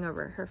this thing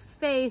over her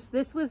face.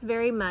 This was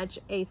very much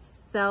a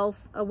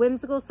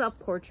whimsical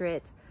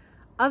self-portrait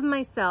of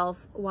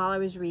myself while I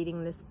was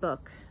reading this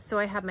book. So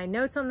I have my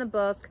notes on the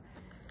book,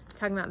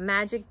 talking about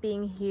magic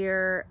being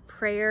here,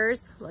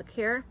 prayers, look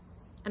here,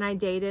 and I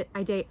date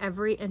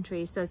every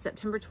entry. So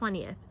September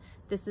 20th,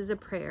 this is a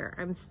prayer.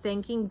 I'm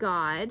thanking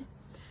God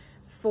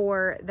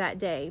for that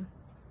day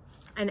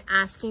and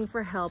asking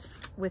for help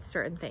with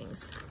certain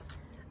things.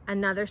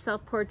 Another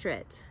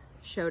self-portrait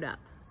showed up,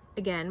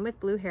 again with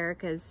blue hair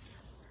because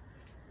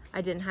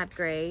I didn't have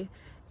gray.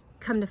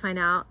 Come to find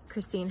out,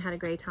 Christine had a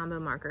gray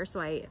Tombow marker, so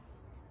I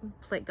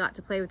got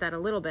to play with that a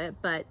little bit,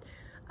 but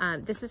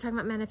this is talking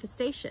about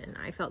manifestation.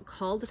 I felt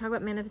called to talk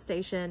about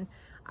manifestation.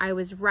 I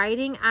was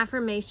writing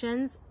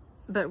affirmations,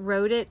 but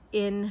wrote it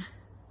in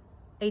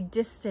a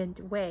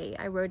distant way.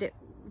 I wrote it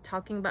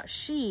talking about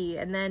she,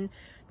 and then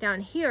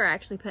down here I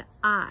actually put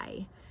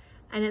I.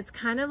 And it's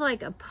kind of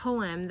like a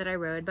poem that I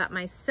wrote about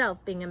myself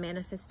being a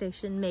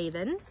manifestation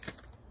maven.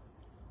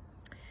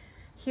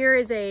 Here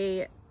is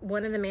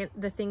one of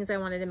the things I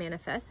wanted to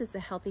manifest is a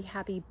healthy,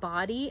 happy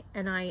body,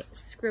 and I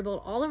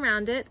scribbled all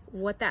around it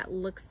what that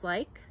looks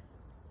like.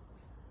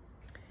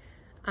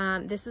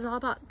 This is all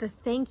about the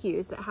thank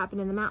yous that happen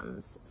in the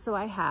mountains. So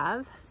I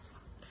have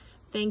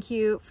thank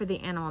you for the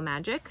animal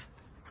magic.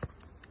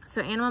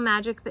 So animal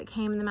magic that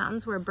came in the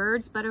mountains were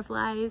birds,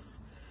 butterflies,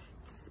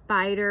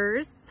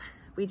 spiders.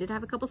 We did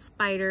have a couple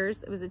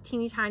spiders. It was a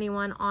teeny tiny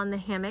one on the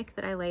hammock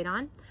that I laid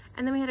on.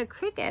 And then we had a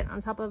cricket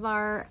on top of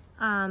our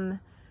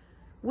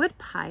wood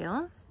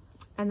pile.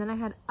 And then I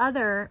had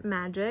other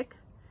magic.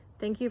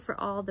 Thank you for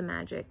all the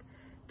magic.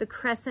 The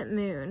crescent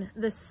moon,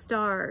 the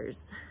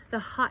stars, the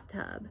hot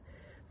tub,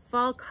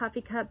 fall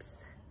coffee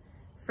cups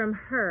from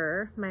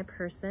her, my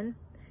person,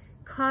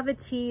 kava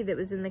tea that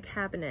was in the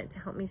cabinet to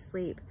help me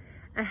sleep,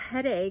 a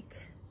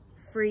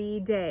headache-free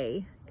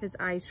day, because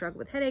I struggle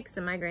with headaches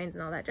and migraines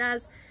and all that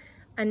jazz,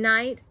 a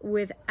night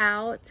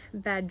without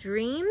bad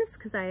dreams,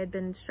 because I had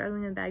been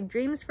struggling with bad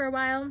dreams for a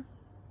while.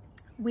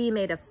 We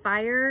made a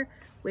fire,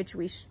 which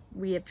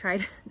we have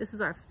tried. This is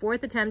our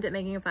 4th attempt at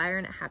making a fire,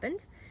 and it happened.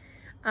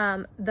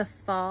 The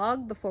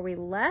fog before we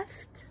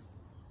left.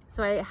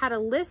 So I had a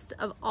list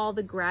of all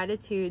the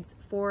gratitudes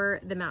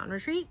for the mountain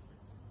retreat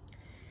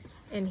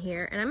in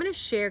here, and I'm going to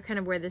share kind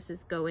of where this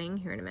is going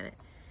here in a minute.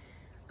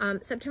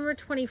 September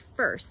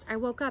 21st, I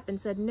woke up and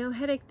said, no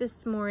headache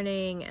this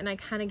morning, and I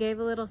kind of gave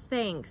a little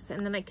thanks,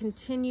 and then I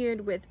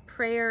continued with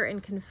prayer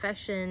and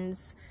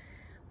confessions,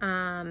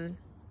 and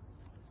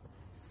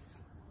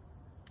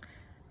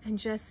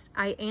just,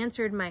 I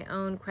answered my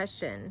own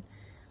question.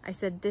 I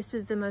said, this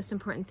is the most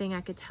important thing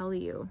I could tell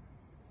you.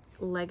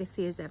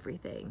 Legacy is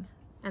everything.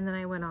 And then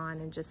I went on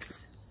and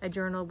I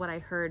journaled what I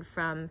heard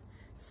from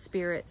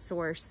Spirit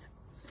Source.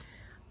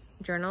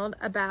 Journaled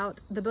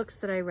about the books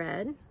that I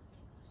read.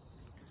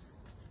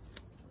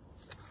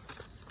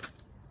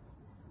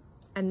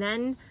 And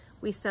then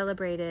we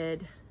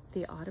celebrated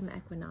the autumn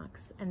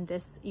equinox. And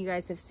this you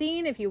guys have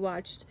seen if you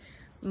watched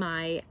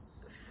my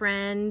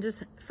Friends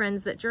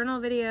That Journal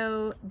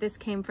video. This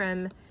came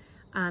from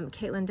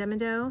Caitlin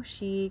Demido.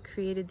 She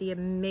created the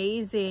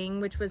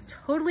amazing, which was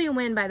totally a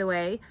win by the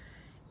way,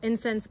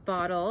 incense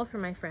bottle for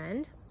my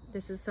friend.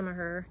 This is some of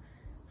her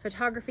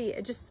photography.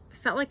 It just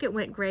felt like it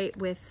went great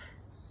with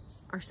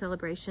our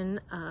celebration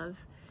of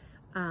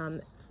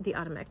the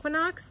autumn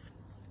equinox.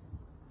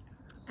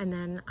 And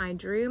then I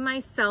drew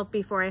myself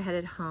before I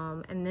headed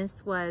home, and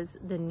this was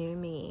the new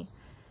me.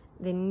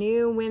 the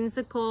new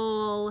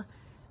whimsical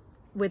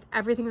with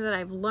everything that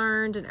I've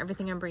learned and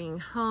everything I'm bringing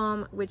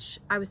home, which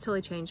I was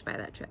totally changed by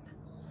that trip.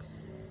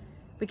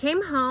 We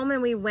came home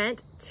and we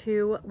went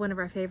to one of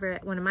my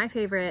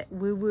favorite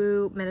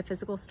woo-woo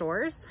metaphysical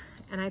stores,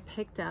 and I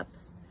picked up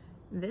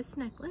this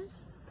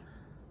necklace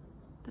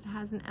that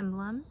has an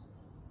emblem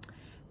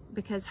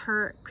because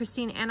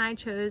Christine and I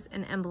chose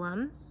an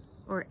emblem,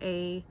 or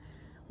a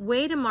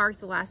way to mark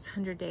the last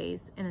 100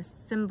 days in a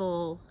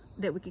symbol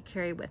that we could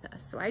carry with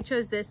us. So I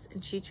chose this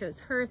and she chose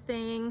her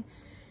thing,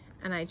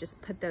 and I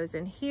just put those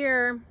in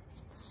here.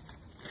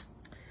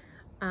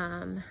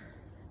 And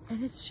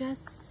it's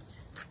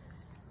just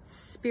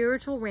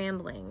spiritual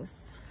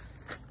ramblings.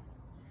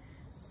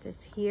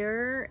 This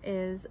here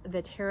is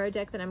the tarot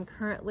deck that I'm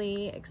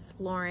currently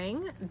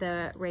exploring,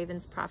 the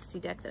Raven's Prophecy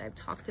deck that I've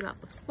talked about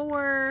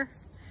before.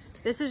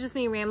 This is just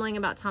me rambling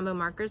about Tombow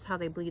markers, how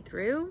they bleed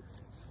through.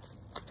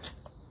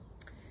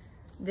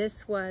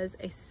 This was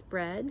a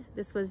spread.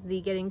 This was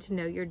the Getting to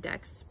Know Your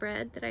Deck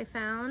spread that I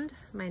found.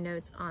 My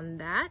notes on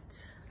that.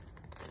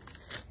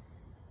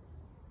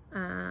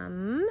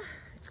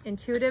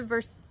 Intuitive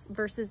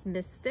versus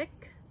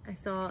Mystic. I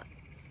saw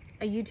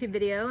a YouTube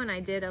video and I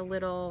did a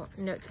little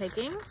note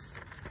taking.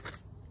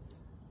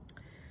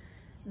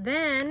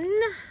 Then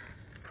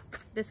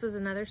this was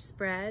another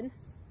spread.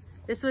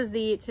 This was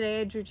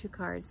today I drew 2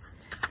 cards,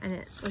 and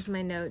it was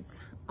my notes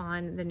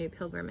on the new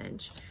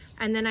pilgrimage.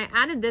 And then I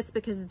added this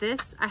because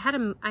this, I had a,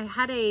 I'm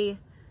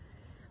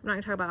not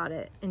gonna talk about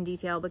it in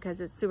detail because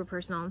it's super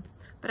personal,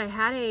 but I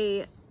had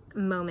a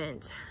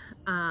moment,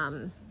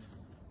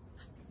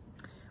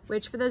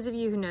 which for those of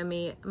you who know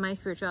me, my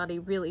spirituality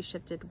really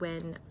shifted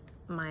when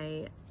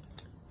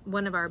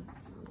one of our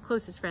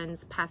closest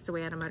friends passed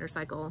away on a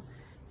motorcycle.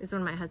 Is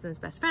one of my husband's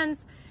best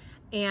friends,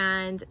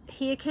 and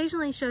he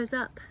occasionally shows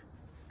up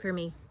for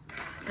me.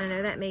 I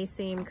know that may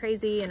seem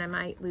crazy and I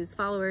might lose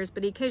followers,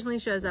 but he occasionally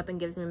shows up and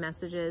gives me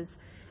messages,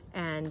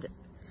 and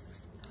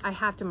I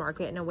have to mark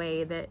it in a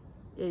way that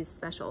is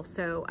special.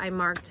 So I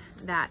marked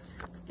that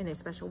in a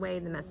special way,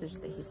 the message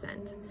that he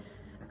sent.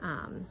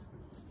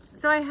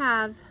 So I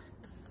have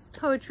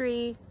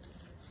poetry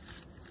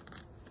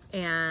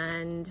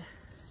and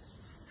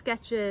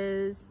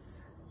sketches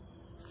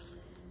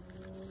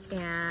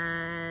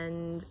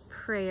and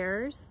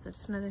prayers.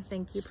 That's another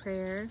thank you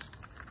prayer.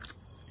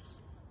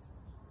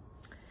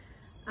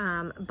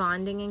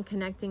 Bonding and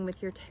connecting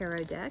with your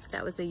tarot deck.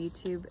 That was a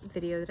YouTube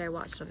video that I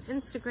watched on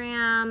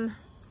Instagram.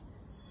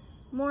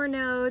 More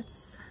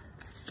notes.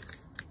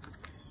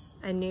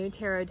 A new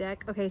tarot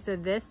deck. Okay, so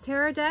this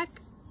tarot deck,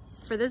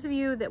 for those of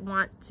you that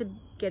want to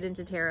get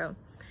into tarot,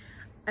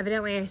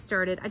 evidently I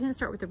didn't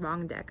start with the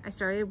wrong deck. I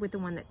started with the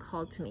one that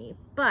called to me.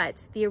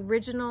 But the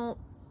original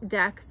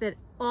deck that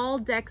all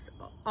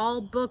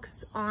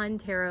books on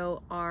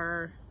tarot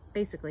are,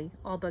 basically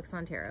all books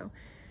on tarot,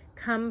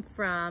 come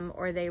from,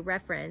 or they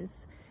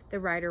reference, the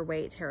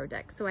Rider-Waite tarot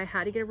deck. So I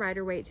had to get a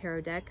Rider-Waite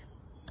tarot deck.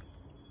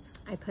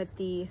 I put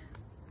the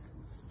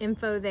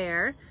info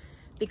there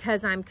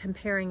because I'm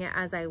comparing it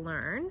as I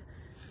learn.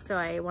 So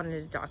I wanted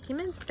to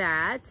document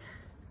that.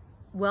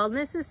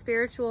 Wellness is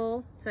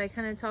spiritual. So I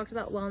kind of talked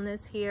about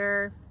wellness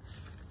here.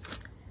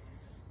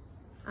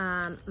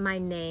 My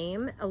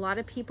name, a lot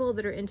of people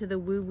that are into the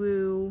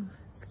woo-woo,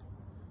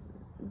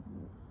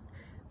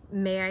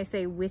 may I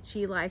say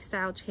witchy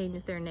lifestyle,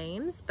 change their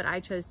names, but I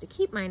chose to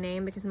keep my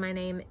name because my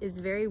name is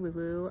very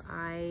woo-woo.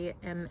 I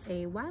am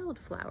a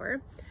wildflower.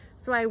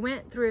 So I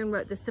went through and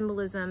wrote the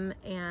symbolism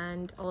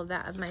and all of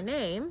that of my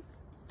name.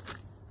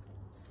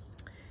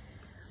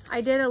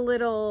 I did a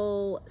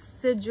little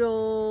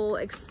sigil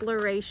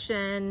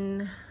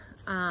exploration.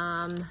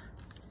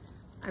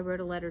 I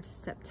wrote a letter to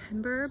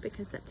September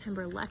because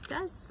September left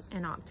us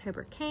and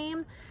October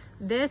came.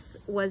 This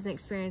was an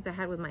experience I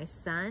had with my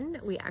son.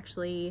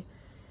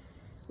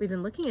 We've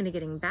been looking into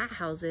getting bat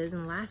houses,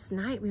 and last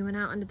night we went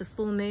out under the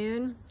full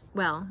moon.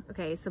 Well,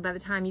 okay, so by the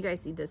time you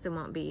guys see this, it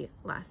won't be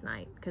last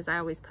night because I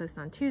always post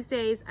on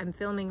Tuesdays. I'm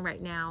filming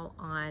right now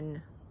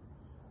on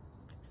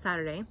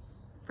Friday.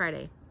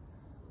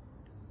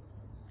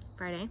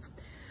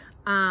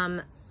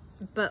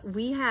 But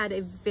we had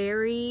a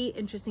very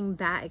interesting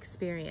bat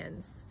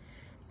experience,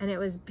 and it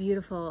was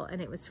beautiful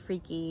and it was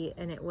freaky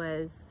and it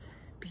was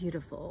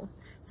beautiful.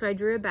 So I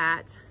drew a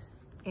bat,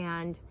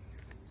 and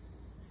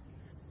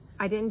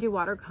I didn't do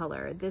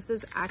watercolor. This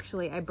is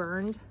actually, I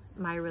burned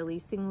my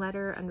releasing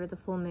letter under the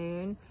full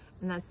moon,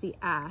 and that's the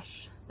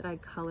ash that I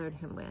colored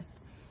him with.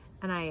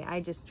 And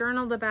I just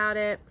journaled about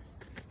it.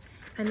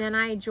 And then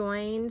I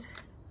joined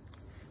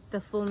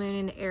the full moon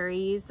in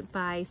Aries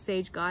by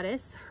Sage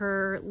Goddess,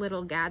 her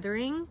little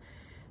gathering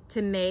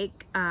to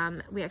make,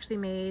 we actually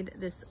made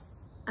this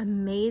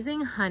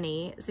amazing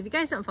honey. So if you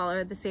guys don't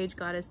follow the Sage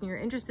Goddess and you're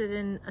interested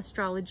in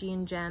astrology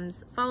and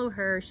gems, follow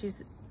her.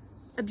 She's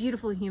a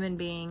beautiful human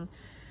being.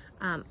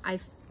 I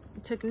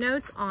took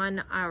notes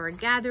on our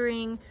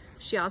gathering.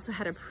 She also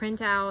had a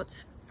printout.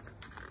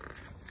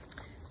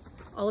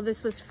 All of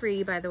this was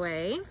free, by the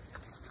way.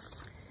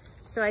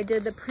 So I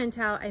did the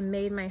printout. I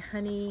made my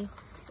honey.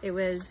 It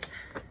was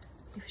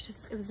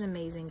it was an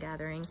amazing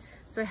gathering.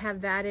 So I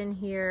have that in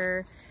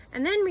here.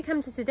 And then we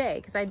come to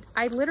today, because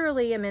I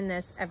literally am in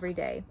this every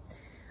day.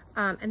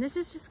 And this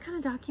is just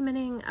kind of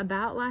documenting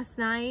about last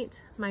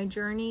night, my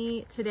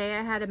journey. Today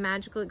I had a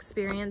magical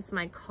experience.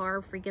 My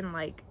car freaking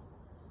I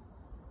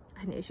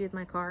had an issue with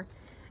my car.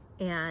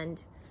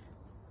 And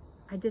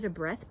I did a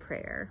breath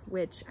prayer,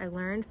 which I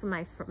learned from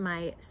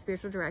my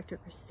spiritual director,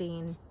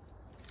 Christine.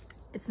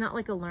 It's not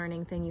like a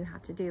learning thing you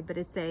have to do, but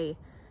it's a,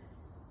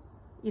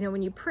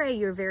 when you pray,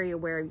 you're very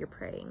aware of your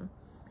praying.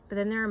 But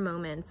then there are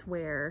moments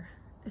where,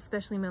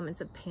 especially moments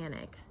of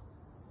panic,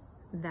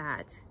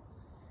 that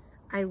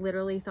I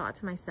literally thought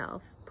to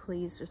myself,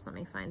 please just let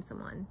me find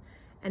someone.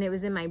 And it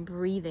was in my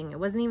breathing. It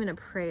wasn't even a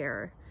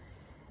prayer.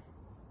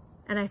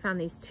 And I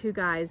found these 2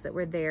 guys that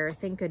were there,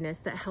 thank goodness,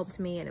 that helped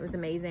me, and it was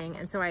amazing.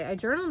 And so I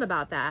journaled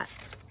about that.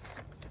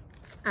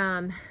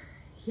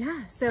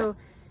 Yeah, so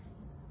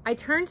I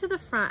turned to the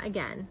front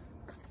again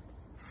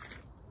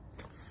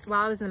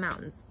while I was in the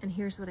mountains, and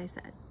here's what I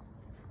said.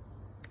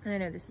 And I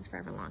know this is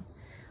forever long.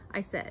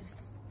 I said,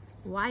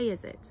 why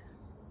is it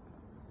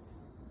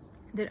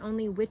that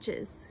only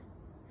witches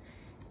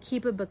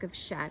keep a book of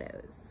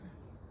shadows?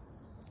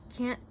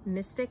 Can't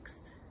mystics,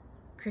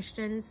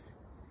 Christians,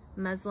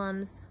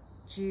 Muslims,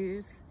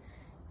 Jews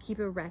keep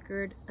a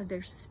record of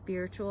their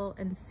spiritual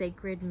and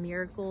sacred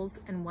miracles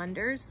and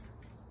wonders?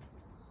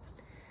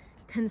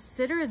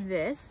 Consider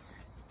this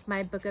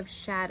my book of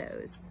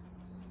shadows,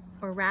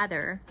 or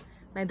rather,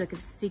 my book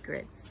of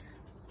secrets.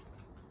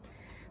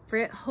 For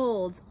it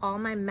holds all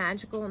my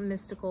magical,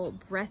 mystical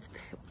breath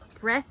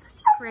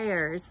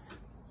prayers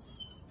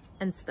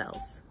and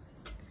spells.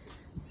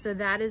 So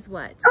that is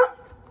what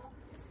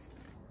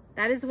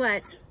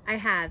I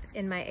have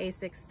in my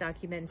A6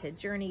 Documented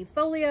Journey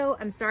folio.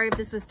 I'm sorry if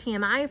this was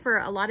TMI for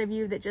a lot of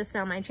you that just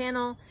found my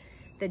channel,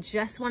 that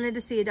just wanted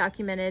to see a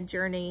documented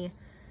journey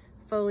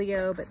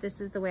folio, but this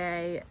is the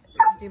way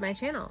I do my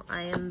channel.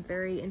 I am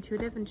very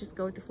intuitive and just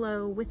go with the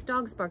flow with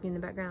dogs barking in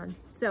the background.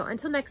 So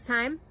until next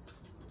time,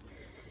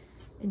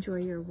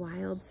 enjoy your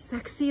wild,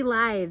 sexy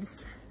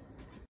lives.